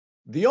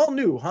The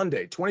all-new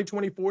Hyundai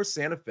 2024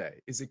 Santa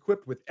Fe is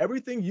equipped with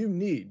everything you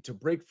need to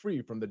break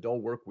free from the dull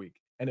work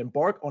week and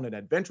embark on an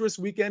adventurous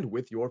weekend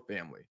with your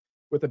family.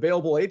 With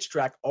available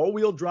H-Track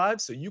all-wheel drive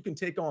so you can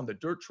take on the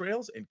dirt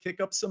trails and kick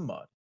up some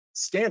mud.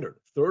 Standard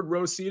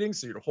third-row seating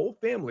so your whole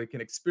family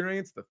can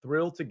experience the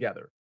thrill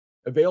together.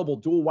 Available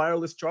dual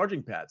wireless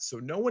charging pads so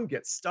no one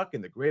gets stuck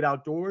in the great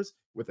outdoors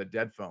with a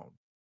dead phone.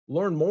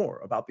 Learn more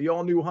about the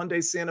all-new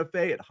Hyundai Santa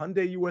Fe at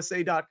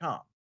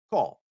HyundaiUSA.com.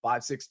 Call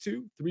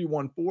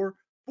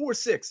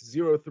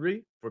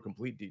 562-314-4603 for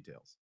complete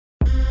details.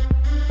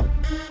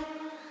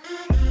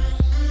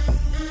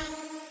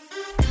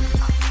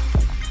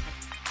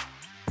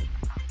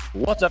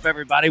 What's up,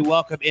 everybody?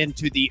 Welcome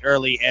into the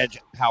Early Edge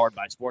powered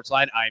by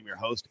Sportsline. I am your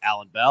host,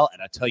 Alan Bell,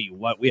 and I tell you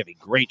what, we have a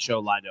great show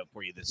lined up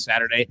for you this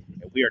Saturday,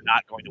 and we are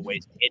not going to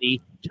waste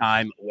any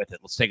time with it.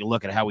 Let's take a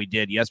look at how we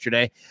did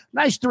yesterday.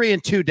 Nice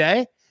 3-2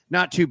 day.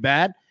 Not too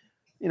bad.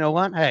 You know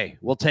what? Hey,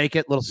 we'll take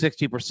it. Little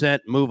 60%,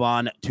 move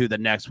on to the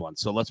next one.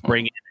 So let's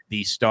bring in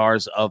the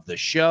stars of the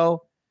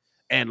show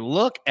and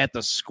look at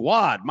the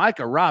squad.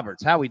 Micah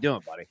Roberts, how we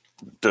doing, buddy?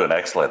 Doing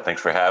excellent.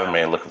 Thanks for having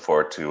me. Looking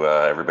forward to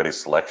everybody's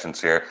selections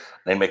here.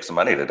 They make some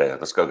money today.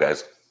 Let's go,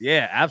 guys.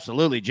 Yeah,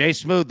 absolutely. Jay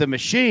Smooth, the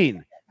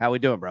machine. How we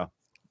doing, bro?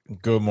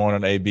 Good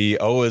morning, AB.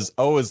 Always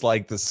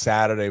like the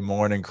Saturday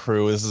morning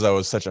crew. This is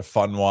always such a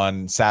fun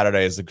one.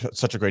 Saturday is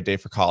such a great day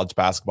for college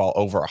basketball.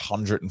 Over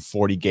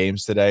 140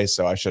 games today,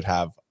 so I should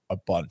have a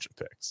bunch of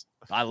picks.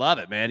 I love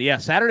it, man. Yeah,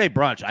 Saturday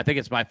brunch. I think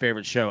it's my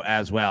favorite show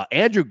as well.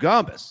 Andrew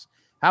Gumbus,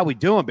 how we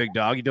doing, big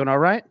dog? You doing all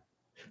right?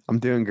 I'm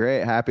doing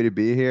great. Happy to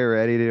be here.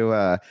 Ready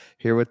to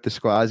hear what the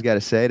squad's got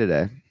to say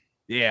today.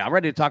 Yeah, I'm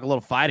ready to talk a little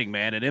fighting,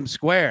 man. And M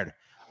Squared,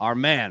 our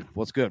man.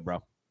 What's good,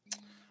 bro?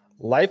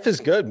 Life is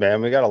good, man.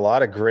 We got a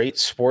lot of great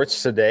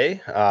sports today.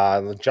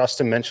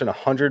 Justin mentioned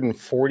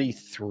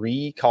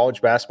 143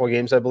 college basketball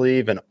games, I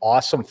believe. An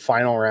awesome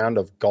final round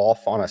of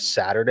golf on a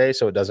Saturday,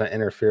 so it doesn't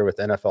interfere with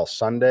NFL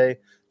Sunday.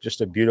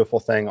 Just a beautiful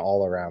thing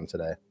all around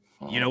today.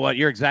 You know what?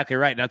 You're exactly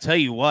right. And I'll tell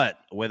you what,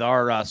 with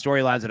our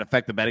storylines that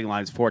affect the betting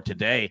lines for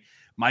today,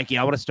 Mikey,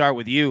 I want to start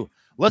with you.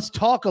 Let's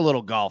talk a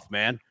little golf,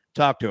 man.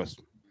 Talk to us.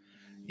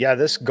 Yeah,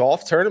 this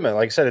golf tournament,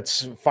 like I said,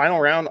 it's final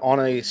round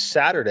on a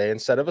Saturday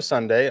instead of a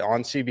Sunday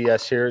on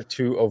CBS here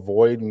to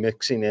avoid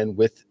mixing in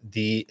with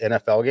the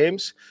NFL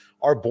games.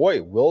 Our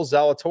boy, Will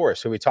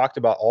Zalatoris, who we talked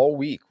about all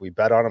week. We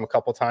bet on him a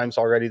couple times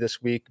already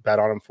this week, bet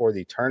on him for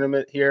the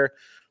tournament here.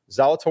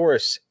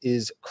 Zalatoris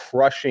is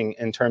crushing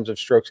in terms of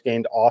strokes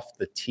gained off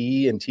the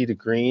tee and tee to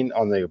green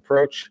on the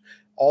approach.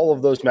 All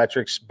of those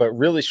metrics, but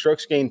really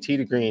strokes gained tee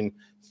to green,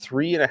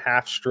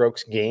 3.5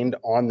 strokes gained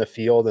on the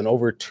field and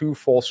over 2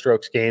 full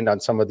strokes gained on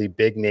some of the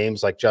big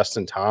names like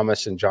Justin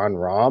Thomas and John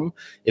Rahm.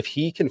 If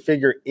he can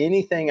figure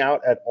anything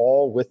out at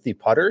all with the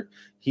putter,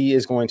 he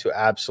is going to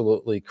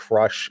absolutely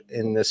crush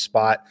in this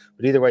spot.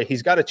 But either way,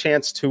 he's got a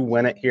chance to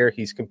win it here.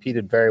 He's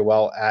competed very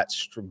well at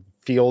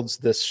fields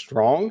this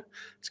strong.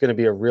 It's going to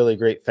be a really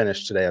great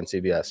finish today on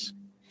CBS.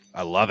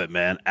 I love it,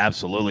 man.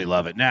 Absolutely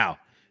love it. Now,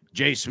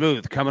 Jay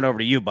Smooth, coming over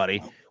to you,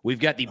 buddy. We've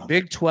got the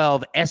Big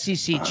 12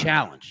 SEC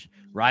Challenge,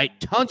 right?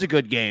 Tons of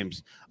good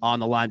games on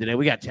the line today.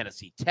 We got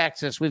Tennessee,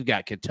 Texas. We've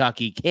got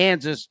Kentucky,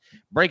 Kansas.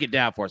 Break it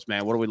down for us,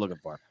 man. What are we looking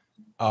for?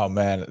 Oh,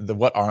 man,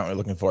 what aren't we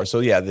looking for? So,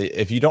 yeah,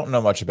 if you don't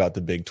know much about the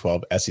Big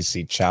 12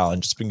 SEC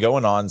Challenge, it's been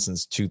going on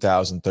since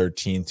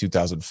 2013,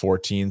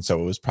 2014.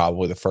 So it was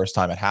probably the first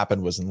time it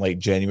happened was in late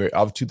January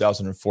of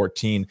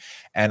 2014.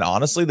 And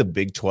honestly, the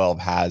Big 12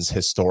 has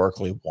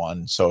historically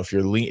won. So if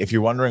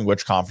you're wondering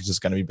which conference is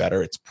going to be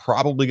better, it's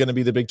probably going to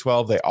be the Big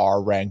 12. They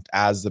are ranked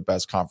as the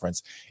best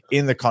conference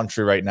in the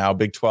country right now.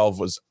 Big 12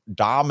 was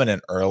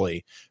dominant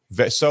early.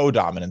 So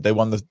dominant. They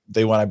won,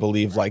 I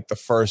believe, like the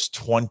first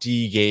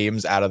 20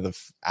 games out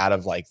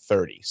of like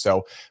 30.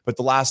 So, but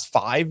the last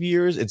 5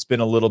 years, it's been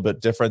a little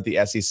bit different.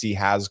 The SEC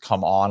has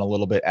come on a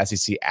little bit.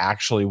 SEC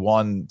actually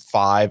won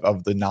 5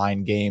 of the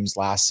 9 games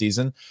last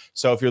season.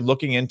 So if you're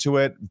looking into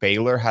it,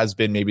 Baylor has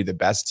been maybe the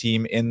best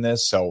team in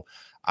this. So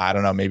I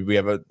don't know. Maybe we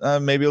have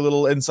maybe a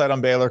little insight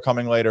on Baylor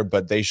coming later,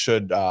 but they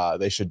should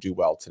do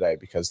well today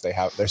because they're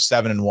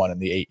 7-1 in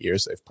the 8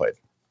 years they've played.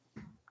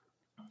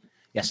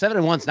 Yeah,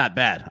 7-1's not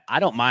bad. I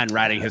don't mind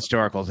writing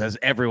historicals, as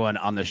everyone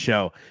on the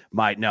show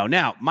might know.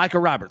 Now, Micah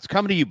Roberts,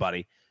 coming to you,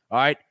 buddy. All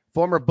right,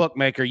 former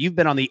bookmaker. You've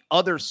been on the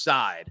other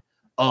side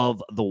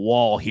of the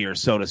wall here,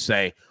 so to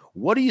say.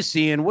 What are you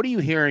seeing? What are you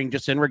hearing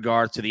just in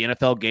regards to the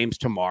NFL games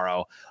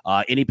tomorrow?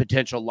 Any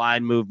potential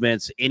line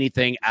movements,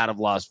 anything out of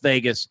Las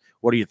Vegas?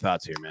 What are your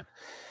thoughts here, man?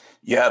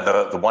 Yeah,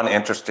 the one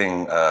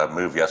interesting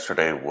move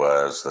yesterday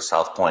was the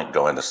South Point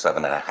going to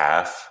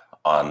 7.5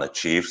 on the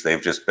Chiefs. They've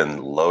just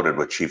been loaded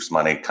with Chiefs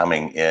money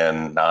coming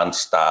in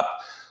nonstop.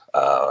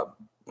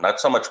 Not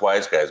so much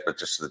wise guys, but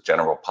just the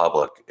general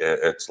public.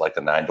 It's like a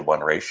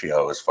 9-to-1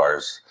 ratio as far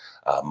as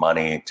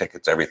money,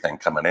 tickets, everything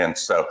coming in.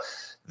 So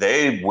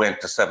they went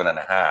to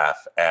 7.5,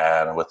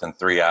 and within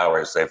 3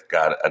 hours, they've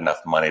got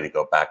enough money to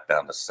go back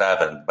down to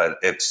 7. But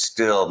it's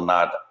still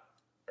not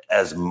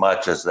as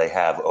much as they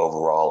have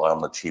overall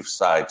on the Chiefs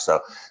side.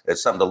 So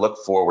it's something to look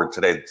forward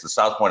today. The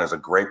South Point is a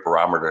great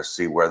barometer to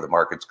see where the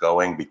market's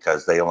going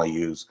because they only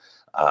use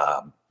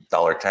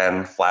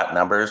 $1.10 flat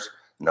numbers,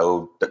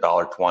 no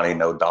 $1.20,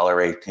 no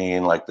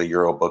 $1.18 like the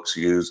Euro books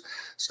use,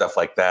 stuff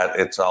like that.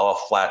 It's all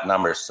flat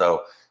numbers.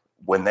 So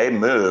when they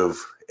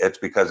move, it's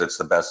because it's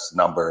the best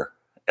number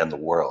in the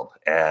world.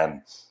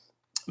 And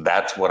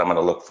that's what I'm going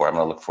to look for. I'm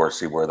going to look for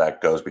see where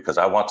that goes because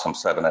I want some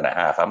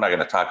 7.5. I'm not going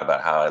to talk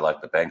about how I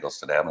like the Bengals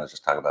today. I'm going to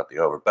just talk about the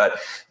over. But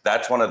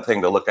that's one of the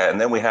things to look at.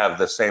 And then we have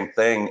the same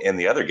thing in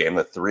the other game,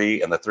 the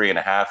 3 and the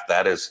 3.5.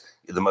 That is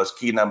the most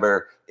key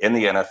number in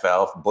the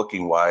NFL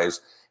booking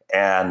wise.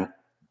 And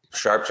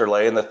sharps are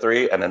laying the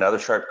 3, and another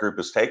sharp group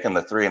is taking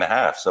the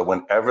 3.5. So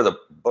whenever the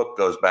book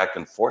goes back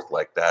and forth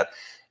like that,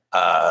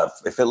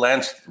 if it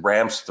lands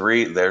Rams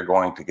 3, they're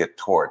going to get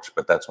torched.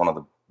 But that's one of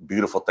the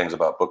beautiful things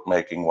about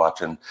bookmaking,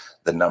 watching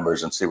the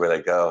numbers and see where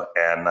they go.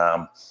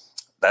 And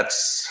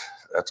that's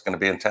going to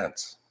be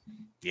intense.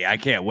 Yeah, I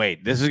can't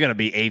wait. This is going to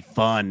be a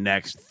fun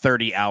next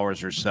 30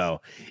 hours or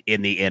so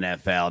in the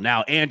NFL.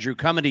 Now, Andrew,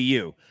 coming to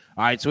you.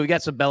 All right, so we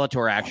got some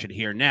Bellator action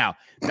here. Now,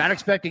 not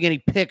expecting any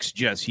picks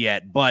just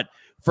yet, but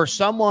for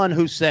someone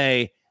who,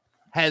 say,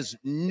 has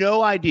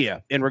no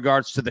idea in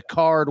regards to the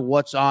card,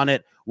 what's on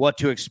it, what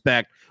to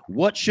expect,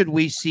 what should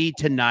we see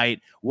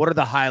tonight? What are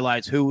the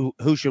highlights? Who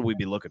should we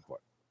be looking for?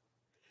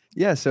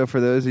 Yeah, so for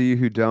those of you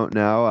who don't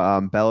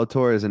know,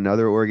 Bellator is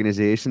another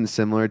organization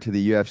similar to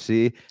the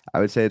UFC. I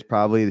would say it's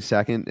probably the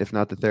second, if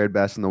not the third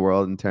best in the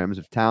world in terms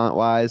of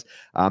talent-wise.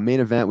 Main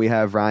event, we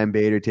have Ryan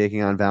Bader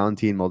taking on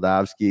Valentin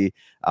Moldavsky.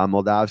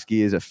 Moldavsky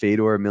is a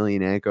Fedor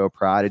Emelianenko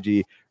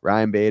prodigy.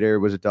 Ryan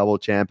Bader was a double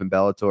champ in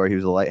Bellator. He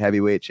was a light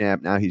heavyweight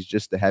champ. Now he's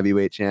just the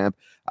heavyweight champ.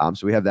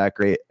 So we have that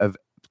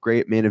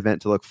great main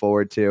event to look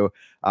forward to.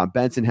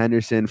 Benson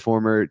Henderson,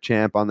 former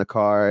champ on the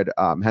card.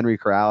 Henry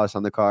Corrales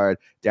on the card.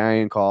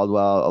 Darian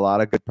Caldwell, a lot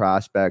of good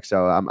prospects.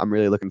 So I'm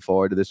really looking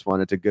forward to this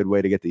one. It's a good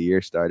way to get the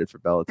year started for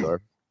Bellator.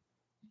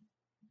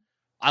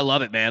 I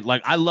love it, man.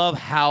 Like, I love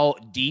how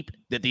deep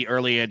that the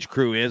Early Edge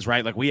crew is,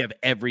 right? Like, we have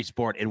every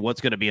sport in what's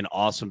going to be an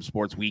awesome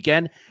sports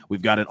weekend.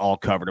 We've got it all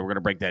covered, and we're going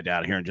to break that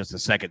down here in just a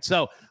second.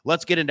 So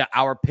let's get into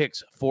our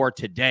picks for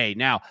today.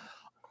 Now,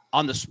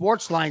 on the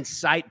Sportsline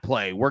site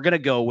play, we're going to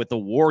go with the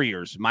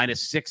Warriors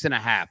minus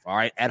 6.5, all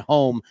right, at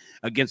home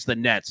against the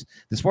Nets.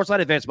 The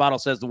Sportsline advanced model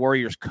says the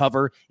Warriors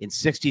cover in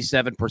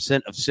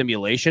 67% of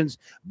simulations.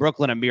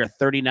 Brooklyn a mere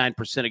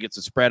 39% against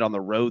the spread on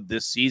the road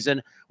this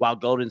season, while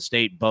Golden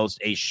State boasts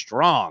a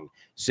strong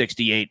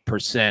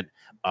 68%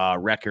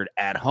 record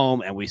at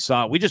home. And we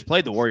just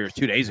played the Warriors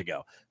 2 days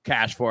ago.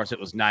 Cash for us. It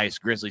was nice.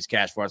 Grizzlies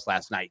cash for us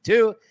last night,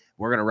 too.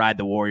 We're going to ride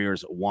the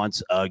Warriors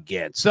once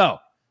again. So,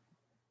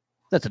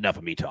 that's enough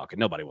of me talking.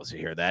 Nobody wants to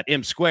hear that.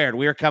 M Squared,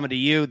 we are coming to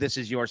you. This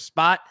is your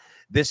spot.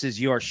 This is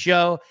your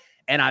show.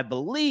 And I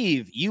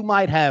believe you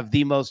might have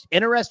the most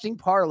interesting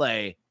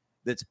parlay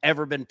that's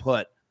ever been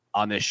put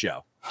on this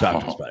show.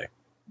 Talk to us, buddy.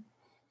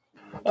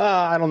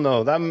 I don't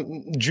know.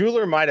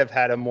 Jeweler might have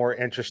had a more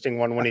interesting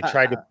one when he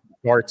tried to put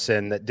darts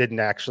in that didn't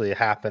actually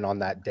happen on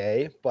that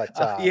day. But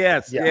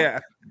yes.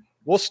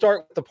 We'll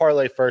start with the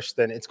parlay first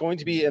then. It's going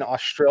to be an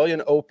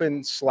Australian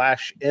Open /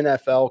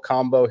 NFL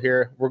combo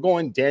here. We're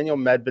going Daniel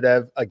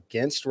Medvedev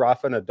against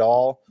Rafa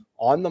Nadal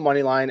on the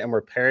money line, and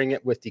we're pairing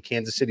it with the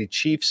Kansas City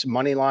Chiefs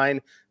money line.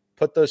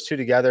 Put those two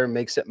together,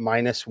 makes it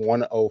minus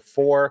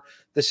 104.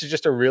 This is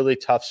just a really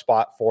tough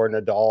spot for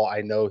Nadal. I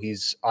know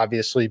he's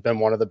obviously been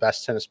one of the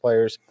best tennis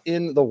players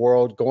in the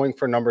world, going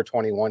for number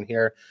 21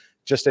 here.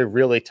 Just a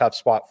really tough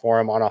spot for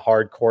him on a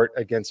hard court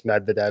against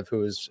Medvedev,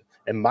 who is,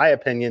 in my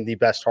opinion, the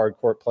best hard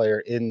court player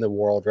in the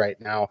world right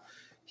now.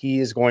 He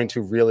is going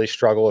to really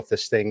struggle if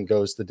this thing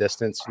goes the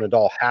distance.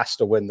 Nadal has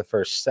to win the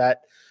first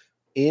set.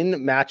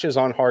 In matches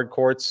on hard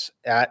courts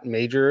at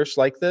majors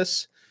like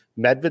this,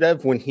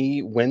 Medvedev, when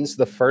he wins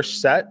the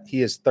first set,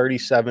 he is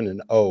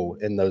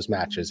 37-0 in those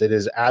matches. It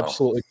is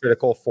absolutely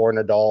critical for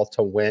Nadal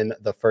to win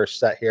the first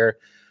set here.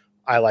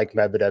 I like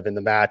Medvedev in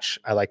the match.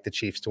 I like the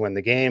Chiefs to win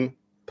the game.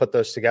 Put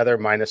those together,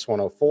 minus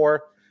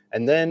 104.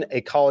 And then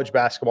a college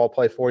basketball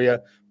play for you.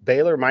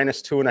 Baylor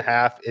minus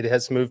 2.5. It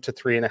has moved to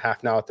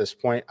 3.5 now at this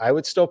point. I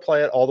would still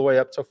play it all the way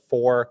up to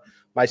 4.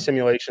 My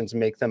simulations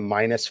make them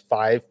minus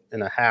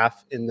 5.5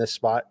 in this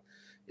spot.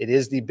 It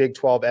is the Big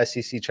 12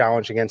 SEC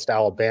Challenge against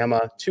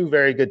Alabama. Two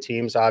very good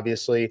teams,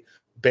 obviously.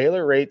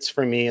 Baylor rates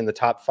for me in the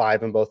top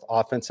 5 in both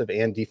offensive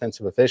and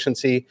defensive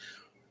efficiency.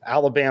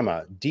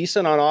 Alabama,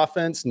 decent on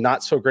offense,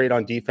 not so great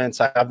on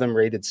defense. I have them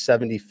rated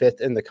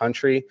 75th in the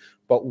country.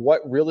 But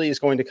what really is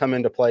going to come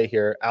into play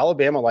here,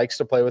 Alabama likes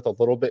to play with a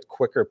little bit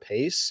quicker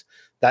pace.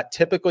 That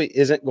typically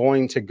isn't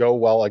going to go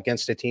well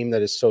against a team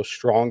that is so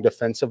strong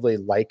defensively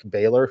like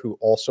Baylor, who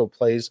also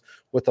plays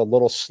with a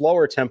little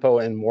slower tempo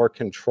and more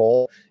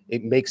control.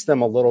 It makes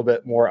them a little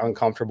bit more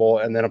uncomfortable.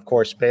 And then, of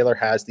course, Baylor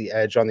has the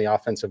edge on the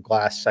offensive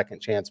glass,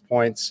 second chance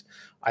points.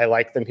 I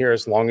like them here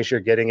as long as you're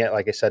getting it,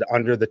 like I said,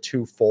 under the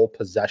 2 full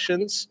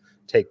possessions.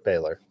 Take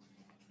Baylor.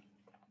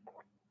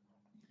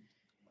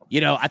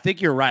 I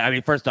think you're right. I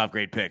mean, first off,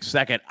 great pick.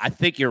 Second, I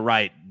think you're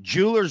right.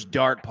 Jeweler's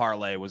Dart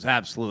parlay was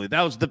absolutely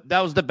that was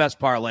the best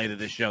parlay that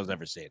this show's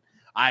ever seen.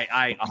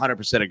 I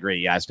 100% agree.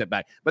 Yeah, I step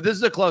back, but this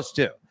is a close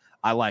two.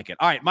 I like it.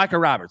 All right, Micah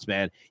Roberts,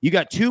 man, you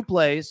got 2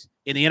 plays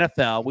in the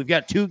NFL. We've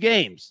got 2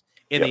 games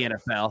in the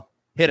NFL.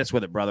 Hit us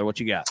with it, brother. What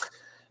you got?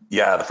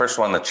 Yeah, the first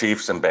one, the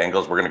Chiefs and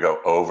Bengals, we're going to go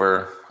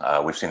over.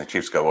 We've seen the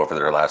Chiefs go over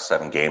their last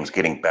 7 games,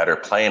 getting better,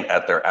 playing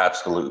at their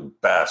absolute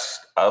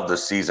best of the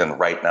season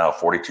right now,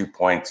 42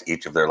 points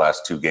each of their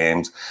last 2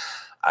 games.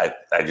 I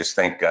just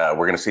think we're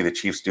going to see the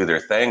Chiefs do their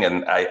thing.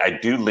 And I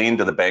do lean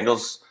to the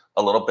Bengals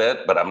a little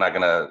bit, but I'm not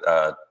going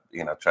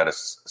to try to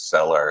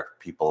sell our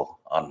people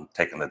on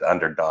taking the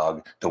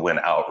underdog to win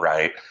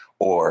outright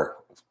or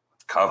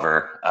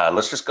cover.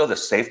 Let's just go the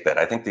safe bet.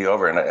 I think the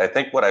over. And I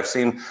think what I've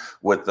seen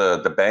with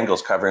the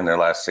Bengals covering their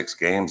last 6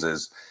 games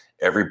is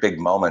every big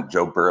moment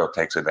Joe Burrow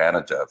takes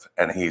advantage of.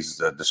 And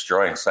he's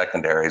destroying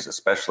secondaries,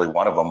 especially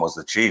one of them was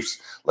the Chiefs,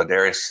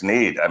 Ladarius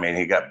Sneed. I mean,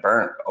 he got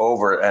burnt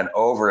over and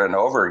over and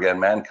over again,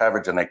 man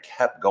coverage, and they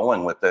kept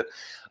going with it.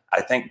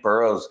 I think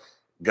Burrow's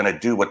going to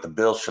do what the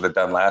Bills should have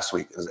done last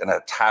week is and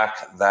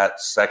attack that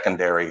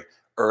secondary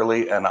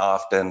early and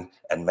often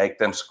and make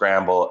them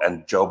scramble,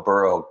 and Joe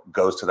Burrow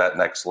goes to that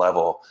next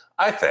level,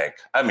 I think.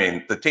 I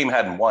mean, the team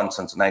hadn't won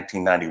since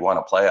 1991,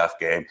 a playoff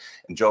game,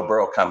 and Joe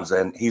Burrow comes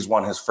in. He's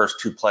won his first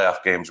 2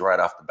 playoff games right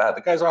off the bat.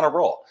 The guy's on a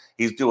roll.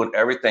 He's doing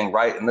everything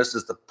right, and this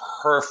is the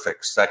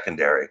perfect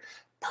secondary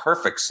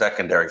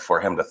for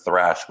him to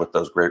thrash with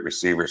those great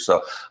receivers.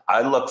 So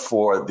I look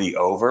for the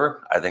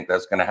over. I think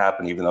that's going to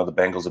happen, even though the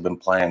Bengals have been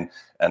playing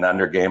an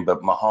under game.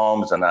 But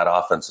Mahomes and that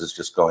offense is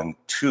just going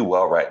too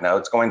well right now.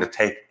 It's going to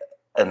take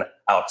an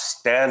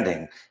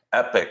outstanding,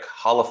 epic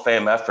Hall of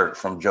Fame effort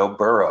from Joe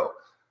Burrow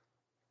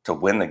to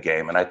win the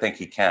game. And I think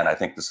he can. I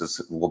think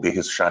will be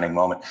his shining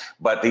moment.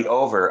 But the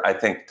over, I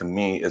think, to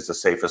me, is the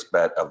safest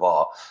bet of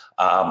all.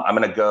 I'm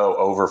going to go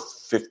over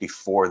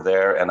 54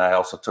 there. And I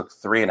also took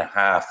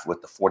 3.5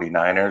 with the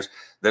 49ers.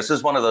 This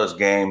is one of those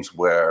games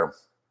where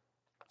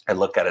I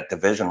look at it,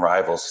 division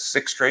rivals,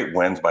 6 straight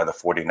wins by the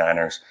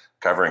 49ers,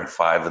 covering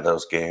 5 of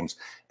those games.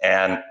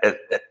 And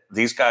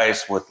these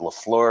guys with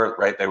LaFleur,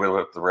 right, they were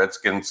with the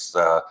Redskins,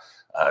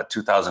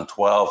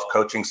 2012,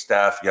 coaching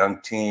staff, young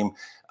team,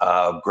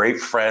 great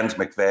friends,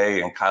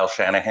 McVay and Kyle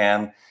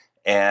Shanahan.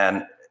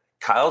 And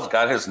Kyle's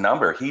got his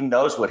number. He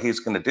knows what he's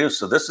going to do.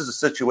 So this is a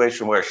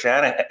situation where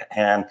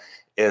Shanahan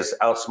is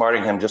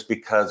outsmarting him just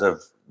because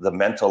of the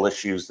mental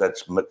issues that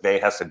McVay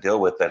has to deal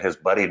with, that his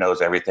buddy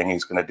knows everything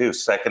he's going to do.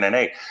 2nd and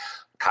 8.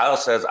 Kyle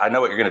says, I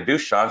know what you're going to do,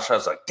 Sean.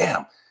 Sean's like,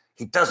 damn,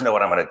 he does know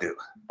what I'm going to do.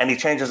 And he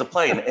changes a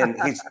play. And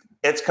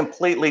it's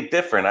completely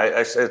different.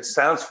 It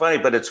sounds funny,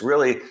 but it's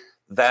really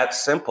that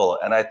simple.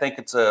 And I think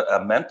it's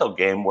a mental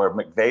game where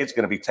McVay's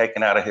going to be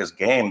taken out of his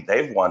game.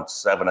 They've won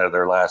 7 of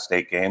their last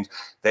 8 games.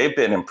 They've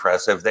been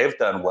impressive. They've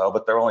done well,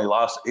 but their only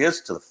loss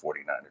is to the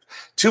 49ers.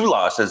 2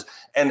 losses,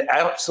 and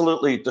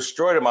absolutely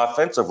destroyed them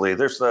offensively.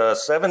 There's the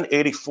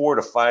 784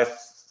 to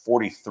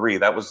 543.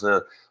 That was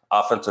the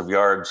offensive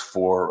yards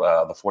for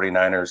the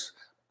 49ers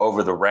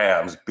over the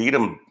Rams. Beat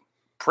them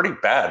pretty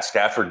bad.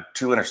 Stafford,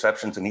 2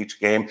 interceptions in each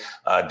game.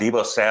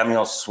 Deebo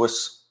Samuel,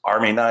 Swiss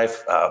Army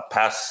knife,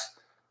 pass,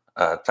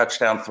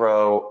 touchdown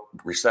throw,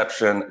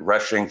 reception,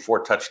 rushing,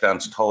 4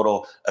 touchdowns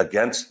total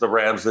against the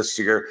Rams this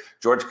year.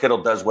 George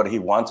Kittle does what he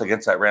wants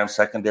against that Rams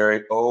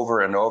secondary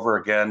over and over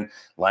again.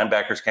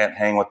 Linebackers can't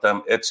hang with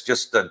them. It's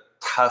just a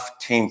tough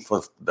team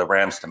for the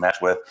Rams to match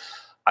with.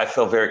 I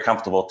feel very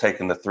comfortable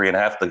taking the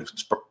 3.5.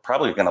 It's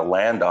probably going to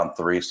land on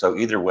 3. So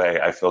either way,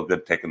 I feel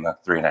good taking the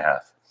 3.5.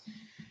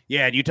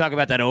 Yeah, and you talk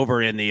about that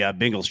over in the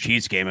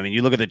Bengals-Chiefs game. I mean,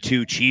 you look at the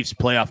 2 Chiefs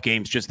playoff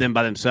games, just them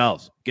by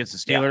themselves. Against the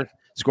Steelers,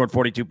 scored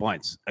 42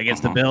 points.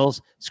 Against the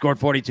Bills, scored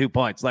 42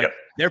 points. Like,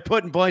 they're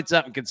putting points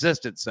up and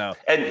consistent. So,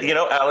 and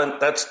Alan,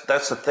 that's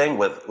the thing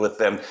with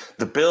them.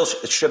 The Bills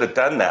should have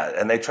done that,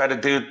 and they try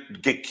to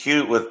get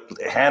cute with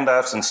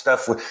handoffs and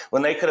stuff.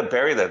 When they could have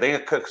buried that, they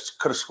could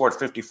have scored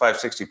 55,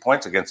 60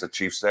 points against the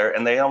Chiefs there,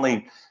 and they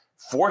only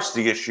forced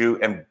the issue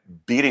and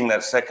beating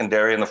that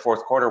secondary in the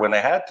 4th quarter when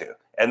they had to.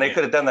 And they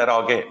could have done that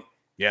all game.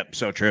 Yep,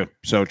 so true.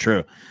 So true.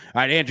 All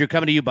right, Andrew,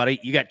 coming to you, buddy.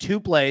 You got 2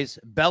 plays,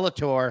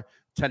 Bellator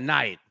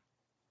tonight.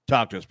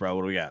 Talk to us, bro.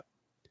 What do we got?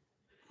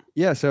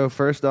 Yeah, so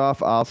first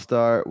off, I'll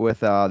start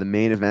with the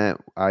main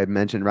event. I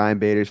mentioned Ryan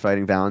Bader's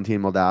fighting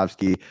Valentin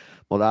Moldavsky.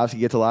 Moldavsky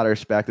gets a lot of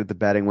respect at the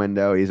betting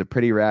window. He's a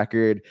pretty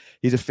record.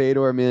 He's a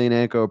Fedor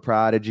Emelianenko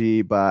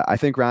prodigy, but I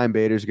think Ryan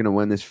Bader's going to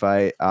win this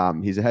fight.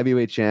 He's a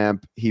heavyweight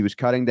champ. He was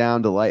cutting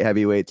down to light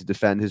heavyweight to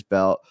defend his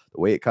belt.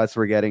 The weight cuts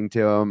were getting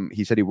to him.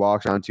 He said he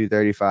walks around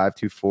 235,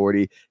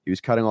 240. He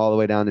was cutting all the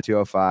way down to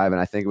 205, and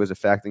I think it was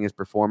affecting his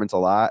performance a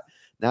lot.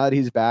 Now that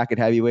he's back at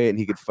heavyweight and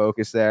he could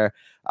focus there,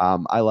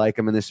 I like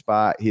him in this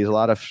spot. He has a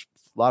lot of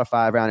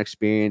 5-round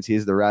experience. He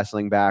has the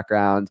wrestling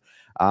background.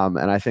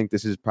 And I think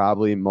this is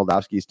probably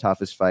Moldavsky's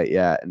toughest fight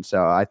yet. And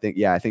so I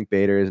think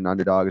Bader as an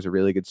underdog is a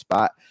really good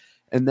spot.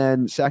 And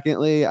then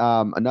secondly,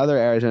 another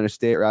Arizona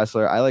State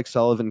wrestler. I like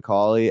Sullivan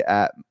Cauley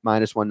at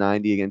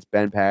 -190 against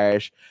Ben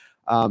Parrish.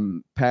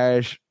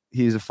 Parrish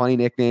He's a funny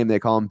nickname. They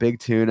call him Big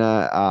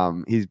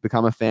Tuna. He's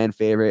become a fan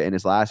favorite. In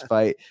his last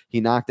fight,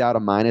 he knocked out a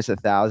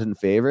 -1,000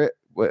 favorite.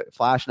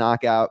 Flash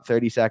knockout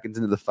 30 seconds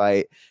into the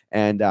fight,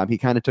 and he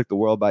kind of took the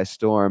world by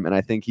storm. And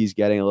I think he's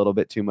getting a little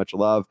bit too much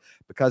love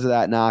because of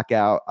that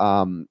knockout.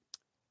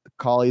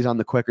 Colley's on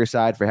the quicker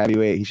side for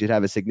heavyweight. He should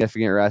have a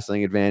significant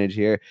wrestling advantage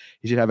here.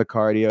 He should have a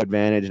cardio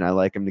advantage, and I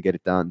like him to get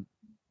it done.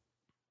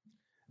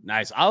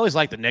 Nice. I always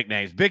like the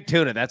nicknames. Big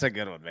Tuna, that's a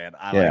good one, man.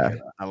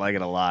 I like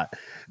it a lot.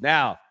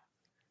 Now,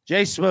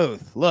 Jay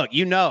Smooth, look,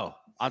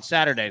 on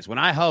Saturdays when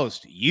I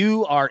host,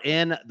 you are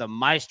in the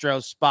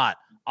maestro spot.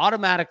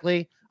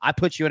 Automatically, I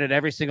put you in it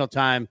every single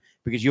time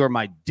because you are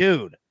my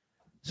dude.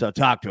 So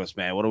talk to us,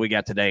 man. What do we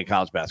got today in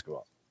college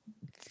basketball?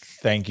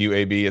 Thank you,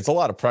 AB. It's a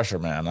lot of pressure,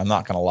 man. I'm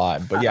not gonna lie,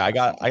 but yeah, I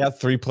got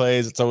 3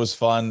 plays. It's always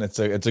fun. It's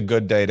a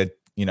good day to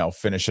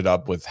finish it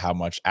up with how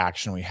much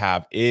action we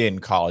have in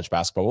college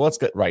basketball. Well, let's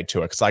get right to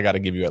it because I got to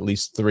give you at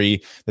least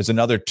 3. There's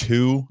another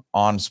 2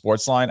 on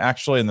Sportsline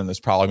actually, and then there's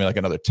probably like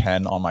another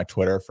 10 on my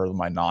Twitter for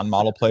my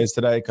non-model plays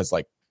today because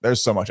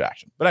there's so much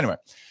action. But anyway,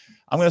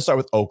 I'm going to start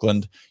with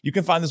Oakland. You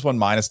can find this one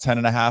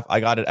 -10.5. I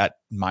got it at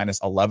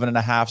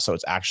 -11.5, so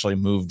it's actually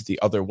moved the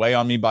other way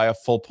on me by a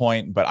full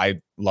point, but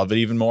I love it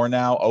even more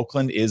now.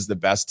 Oakland is the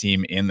best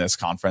team in this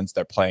conference.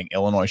 They're playing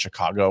Illinois,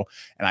 Chicago,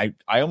 and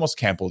I almost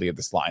can't believe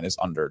this line is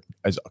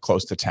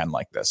close to 10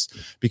 like this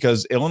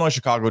because Illinois,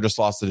 Chicago just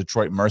lost to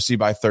Detroit Mercy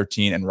by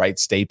 13 and Wright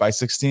State by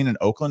 16, and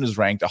Oakland is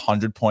ranked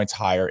 100 points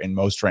higher in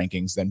most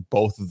rankings than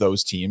both of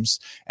those teams,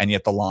 and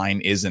yet the line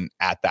isn't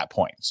at that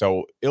point.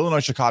 So Illinois,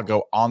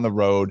 Chicago on the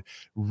road,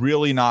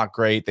 really not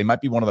great. They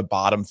might be one of the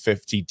bottom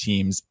 50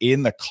 teams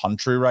in the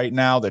country right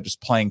now. They're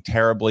just playing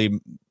terribly.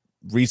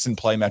 Recent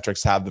play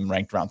metrics have them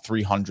ranked around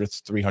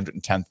 300th,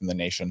 310th in the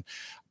nation.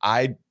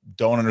 I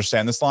don't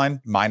understand this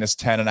line.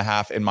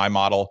 -10.5 in my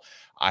model.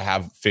 I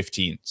have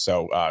 15.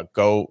 So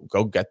go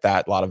get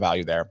that. A lot of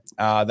value there.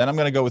 Then I'm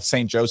going to go with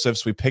St.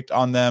 Joseph's. We picked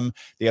on them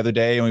the other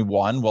day and we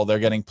won. Well, they're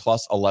getting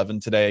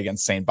 +11 today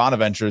against St.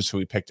 Bonaventure's, who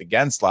we picked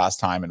against last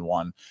time and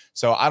won.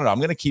 So I don't know. I'm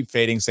going to keep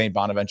fading St.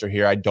 Bonaventure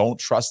here. I don't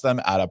trust them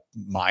at a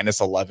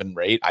 -11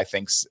 rate. I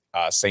think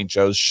St.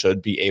 Joe's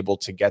should be able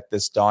to get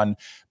this done.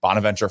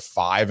 Bonaventure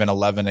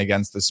 5-11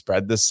 against the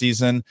spread this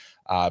season.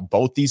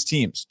 Both these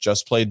teams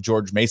just played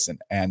George Mason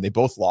and they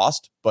both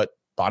lost, but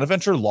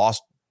Bonaventure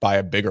lost by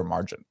a bigger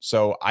margin.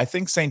 So I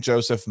think St.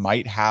 Joseph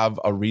might have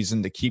a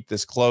reason to keep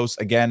this close.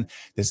 Again,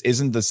 this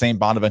isn't the same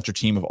Bonaventure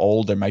team of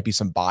old. There might be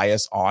some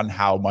bias on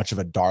how much of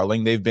a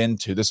darling they've been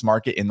to this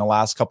market in the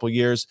last couple of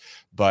years.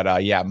 But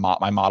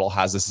my model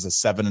has this as a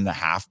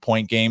 7.5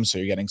 point game. So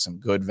you're getting some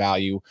good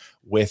value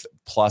with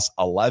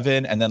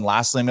 +11. And then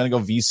lastly, I'm going to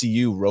go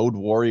VCU Road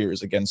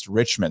Warriors against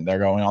Richmond. They're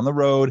going on the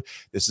road.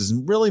 This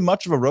isn't really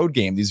much of a road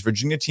game. These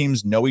Virginia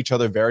teams know each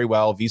other very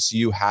well.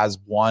 VCU has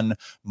won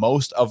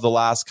most of the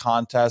last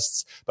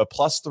contests, but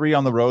 +3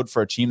 on the road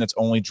for a team that's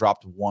only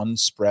dropped 1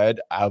 spread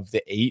out of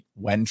the 8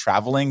 when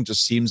traveling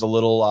just seems a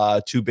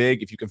little too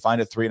big. If you can find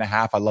it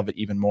 3.5, I love it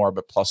even more,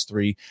 but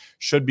 +3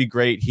 should be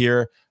great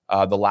here.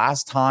 The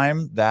last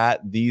time that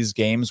these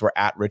games were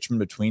at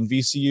Richmond between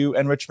VCU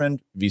and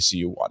Richmond,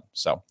 VCU won.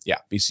 So, yeah,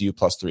 VCU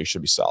 +3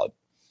 should be solid.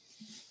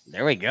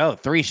 There we go.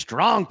 3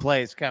 strong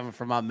plays coming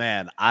from my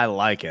man. I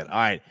like it. All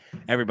right,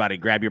 everybody,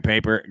 grab your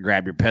paper,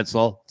 grab your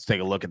pencil. Let's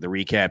take a look at the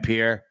recap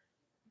here.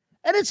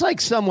 And it's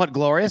somewhat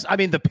glorious. I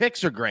mean, the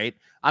picks are great.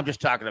 I'm just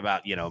talking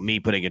about, me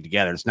putting it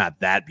together. It's not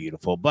that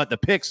beautiful, but the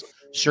picks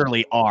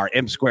surely are.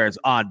 M squares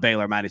on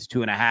Baylor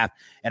 -2.5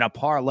 and a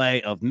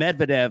parlay of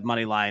Medvedev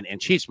money line and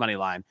Chiefs money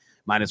line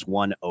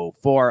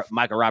 -104.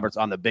 Michael Roberts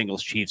on the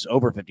Bengals Chiefs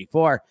over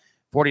 54.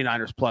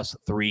 49ers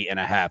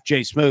 +3.5.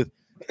 Jay Smooth,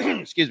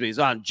 excuse me, is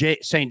on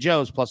St.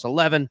 Joe's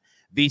 +11.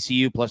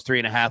 VCU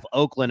 +3.5.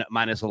 Oakland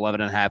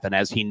 -11.5. And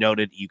as he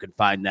noted, you can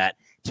find that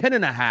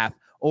 10.5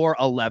 or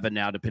 11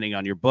 now, depending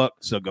on your book.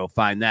 So go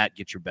find that.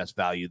 Get your best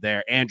value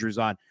there. Andrew's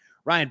on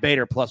Ryan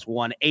Bader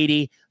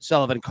 +180.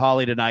 Sullivan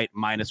Colley tonight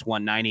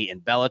 -190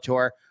 in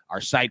Bellator. Our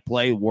site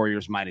play,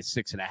 Warriors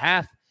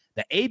 -6.5.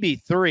 The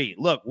AB3,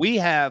 look, we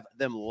have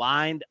them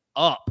lined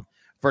up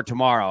for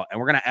tomorrow, and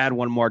we're going to add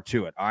one more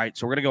to it. All right,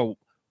 so we're going to go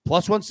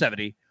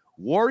 +170.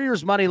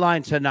 Warriors money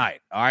line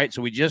tonight. All right,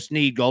 so we just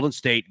need Golden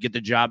State get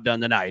the job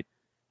done tonight.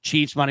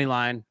 Chiefs money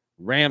line,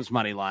 Rams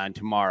money line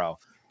tomorrow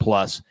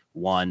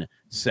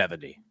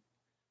 +170.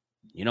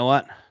 You know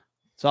what?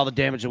 It's all the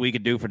damage that we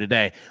could do for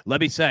today.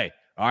 Let me say,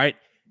 all right,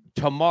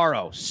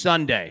 tomorrow,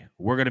 Sunday,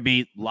 we're going to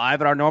be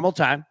live at our normal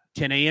time,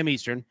 10 a.m.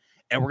 Eastern,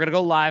 and we're going to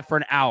go live for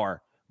an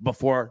hour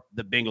before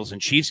the Bengals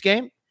and Chiefs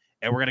game,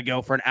 and we're going to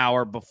go for an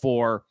hour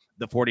before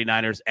the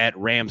 49ers at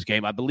Rams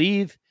game. I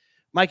believe,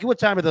 Mikey, what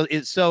time are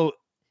those? So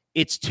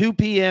it's 2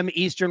 p.m.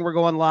 Eastern we're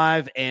going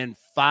live, and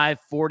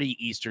 5:40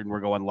 Eastern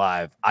we're going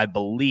live, I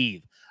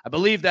believe.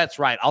 That's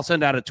right. I'll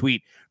send out a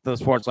tweet for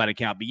the Sportsline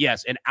account. But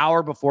yes, an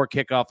hour before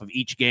kickoff of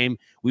each game,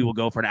 we will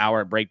go for an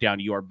hour and break down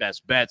your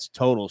best bets,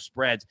 total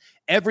spreads,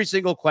 every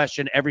single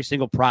question, every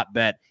single prop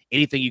bet,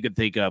 anything you can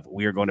think of,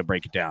 we are going to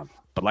break it down.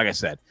 But like I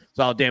said, it's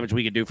all the damage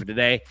we can do for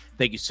today.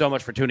 Thank you so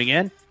much for tuning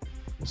in.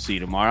 We'll see you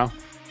tomorrow.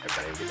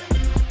 Everybody have a good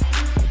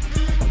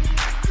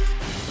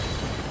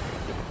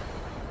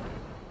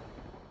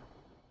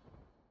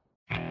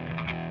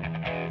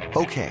day.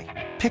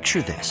 Okay,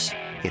 picture this.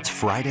 It's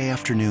Friday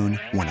afternoon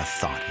when a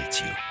thought hits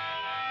you.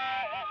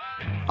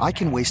 I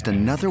can waste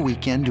another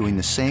weekend doing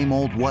the same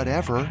old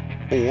whatever,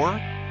 or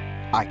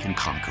I can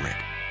conquer it.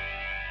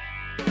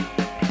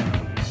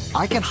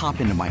 I can hop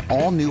into my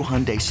all-new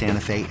Hyundai Santa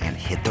Fe and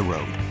hit the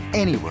road.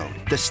 Any road.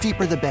 The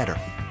steeper, the better.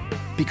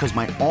 Because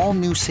my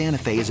all-new Santa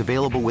Fe is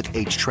available with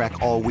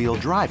H-Track all-wheel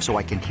drive, so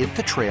I can hit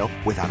the trail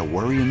without a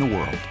worry in the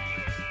world.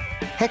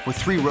 Heck, with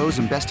 3 rows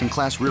and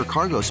best-in-class rear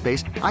cargo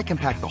space, I can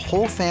pack the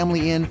whole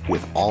family in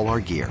with all our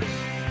gear.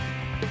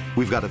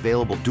 We've got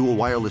available dual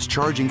wireless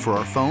charging for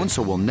our phones,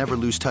 so we'll never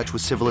lose touch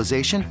with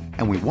civilization,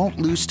 and we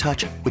won't lose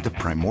touch with the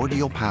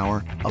primordial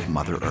power of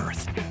Mother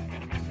Earth.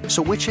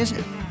 So which is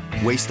it?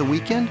 Waste the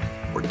weekend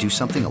or do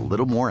something a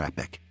little more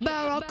epic?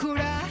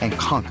 And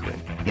conquer it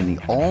in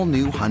the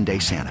all-new Hyundai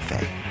Santa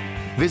Fe.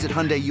 Visit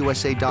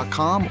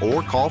HyundaiUSA.com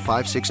or call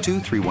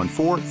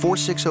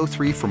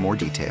 562-314-4603 for more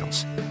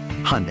details.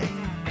 Hyundai,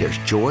 there's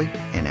joy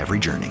in every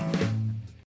journey.